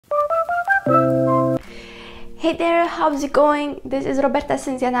Hey there, how's it going? This is Roberta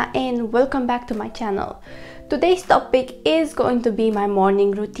Cinziana and welcome back to my channel. Today's topic is going to be my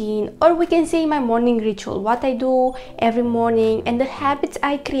morning routine, or we can say my morning ritual, what I do every morning and the habits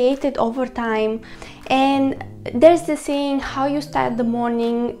I created over time. And there's the saying, how you start the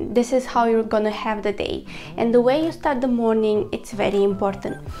morning, this is how you're gonna have the day. And the way you start the morning, it's very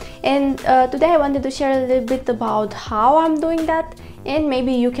important. And today I wanted to share a little bit about how I'm doing that, and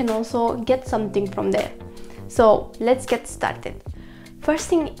maybe you can also get something from there. So let's get started. First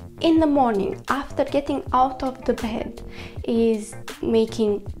thing in the morning after getting out of the bed is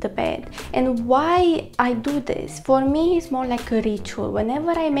making the bed. And why I do this, for me, is more like a ritual.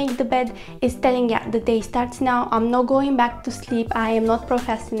 Whenever I make the bed, it's telling, yeah, the day starts now, I'm not going back to sleep, I am not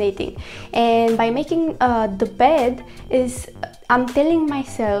procrastinating. And by making the bed I'm telling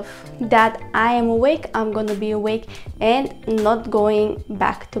myself that I am awake, I'm gonna be awake and not going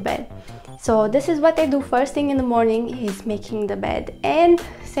back to bed. So this is what I do first thing in the morning, is making the bed. And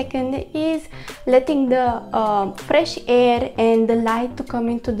second is letting the fresh air and the light to come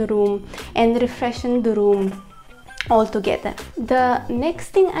into the room and refreshing the room all together. The next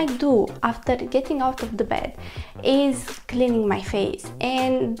thing I do after getting out of the bed is cleaning my face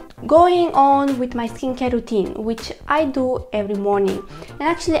and going on with my skincare routine, which I do every morning. And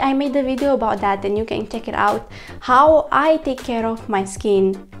actually I made a video about that and you can check it out, how I take care of my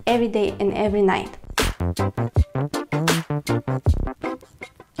skin every day and every night.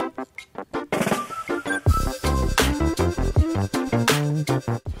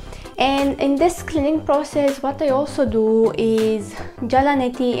 And in this cleaning process, what I also do is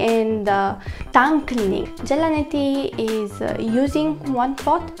Jalaneti and tongue cleaning. Jalaneti is using one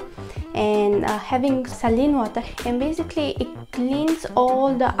pot and having saline water, and basically it cleans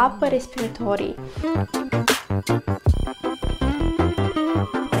all the upper respiratory.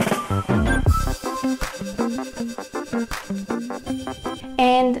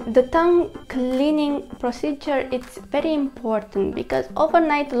 And the tongue cleaning procedure, it's very important because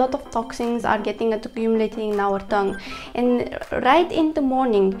overnight a lot of toxins are getting accumulating in our tongue, and right in the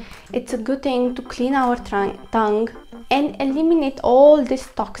morning it's a good thing to clean our tongue and eliminate all these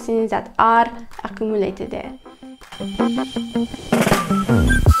toxins that are accumulated there.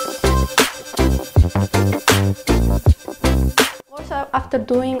 Also, after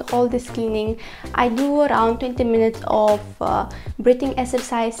doing all this cleaning, I do around 20 minutes of breathing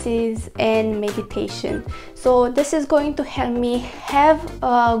exercises and meditation. So this is going to help me have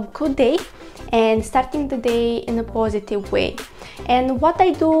a good day and starting the day in a positive way. And what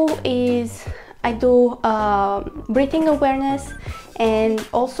I do is I do breathing awareness and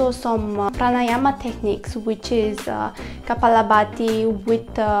also some pranayama techniques, which is Kapalabhati with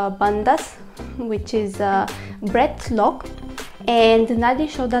bandhas, which is breath lock, and Nadi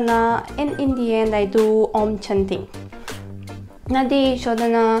Shodhana, and in the end I do Om chanting. Nadi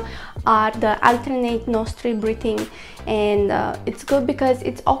Shodhana are the alternate nostril breathing, and it's good because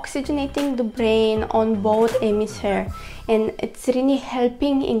it's oxygenating the brain on both hemispheres, and it's really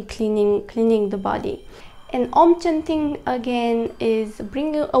helping in cleaning the body. And Om chanting again is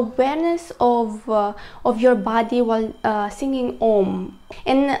bringing awareness of your body while singing Om.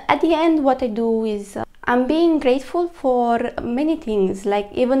 And at the end, what I do is I'm being grateful for many things, like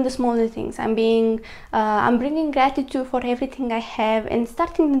even the smaller things. I'm bringing gratitude for everything I have and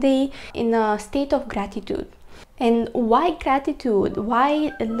starting the day in a state of gratitude. And why gratitude,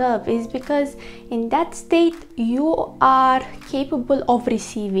 why love, is because in that state you are capable of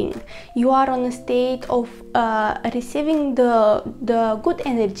receiving. You are on a state of receiving the good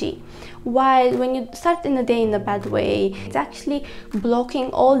energy. While when you start in the day in a bad way, it's actually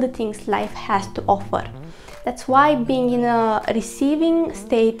blocking all the things life has to offer. That's why being in a receiving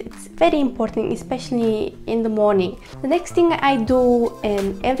state, it's very important, especially in the morning. The next thing I do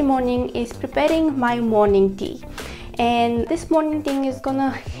every morning is preparing my morning tea. And this morning tea is gonna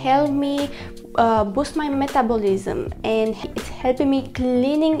help me boost my metabolism, and it's helping me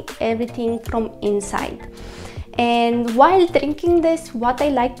cleaning everything from inside. And while drinking this, what I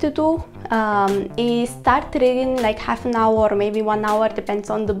like to do is start reading like half an hour or maybe 1 hour, depends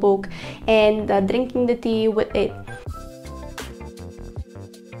on the book, and drinking the tea with it.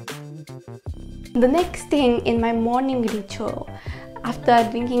 The next thing in my morning ritual, after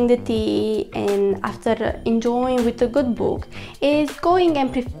drinking the tea and after enjoying with a good book, is going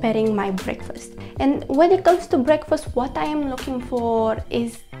and preparing my breakfast. And when it comes to breakfast, what I am looking for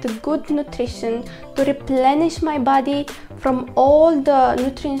is the good nutrition to replenish my body from all the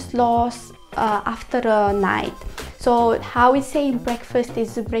nutrients lost after a night. So how we say breakfast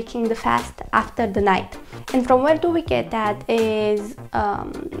is breaking the fast after the night. And from where do we get that is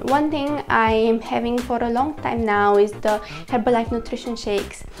one thing I am having for a long time now is the Herbalife nutrition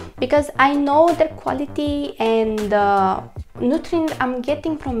shakes, because I know their quality and the nutrient I'm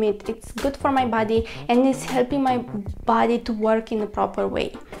getting from it. It's good for my body and it's helping my body to work in a proper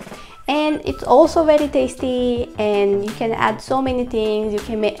way. And it's also very tasty, and you can add so many things. You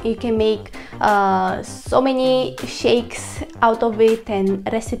can make so many shakes out of it and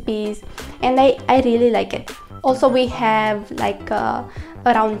recipes, and I really like it. Also, we have like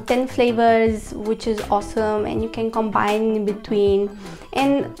around 10 flavors, which is awesome, and you can combine in between.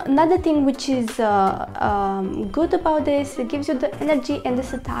 And another thing which is good about this, it gives you the energy and the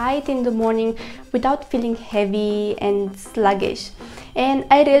satiety in the morning without feeling heavy and sluggish. And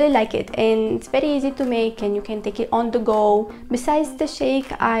I really like it, and it's very easy to make, and you can take it on the go. Besides the shake,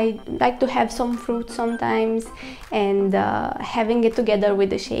 I like to have some fruit sometimes, and having it together with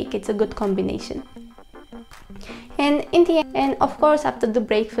the shake, it's a good combination. And in the end, and of course after the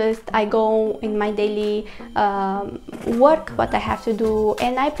breakfast, I go in my daily work, what I have to do,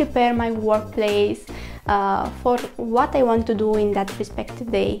 and I prepare my workplace for what I want to do in that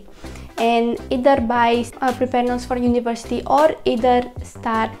respective day, and either buy preparedness for university or either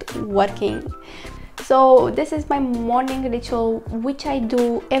start working. So this is my morning ritual, which I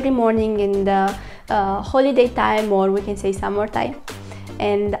do every morning in the holiday time, or we can say summertime.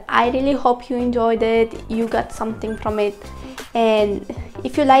 And I really hope you enjoyed it, you got something from it. And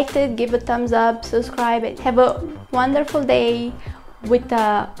if you liked it, give a thumbs up, subscribe, and have a wonderful day with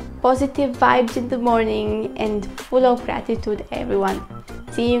positive vibes in the morning and full of gratitude, everyone.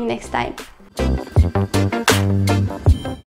 See you next time.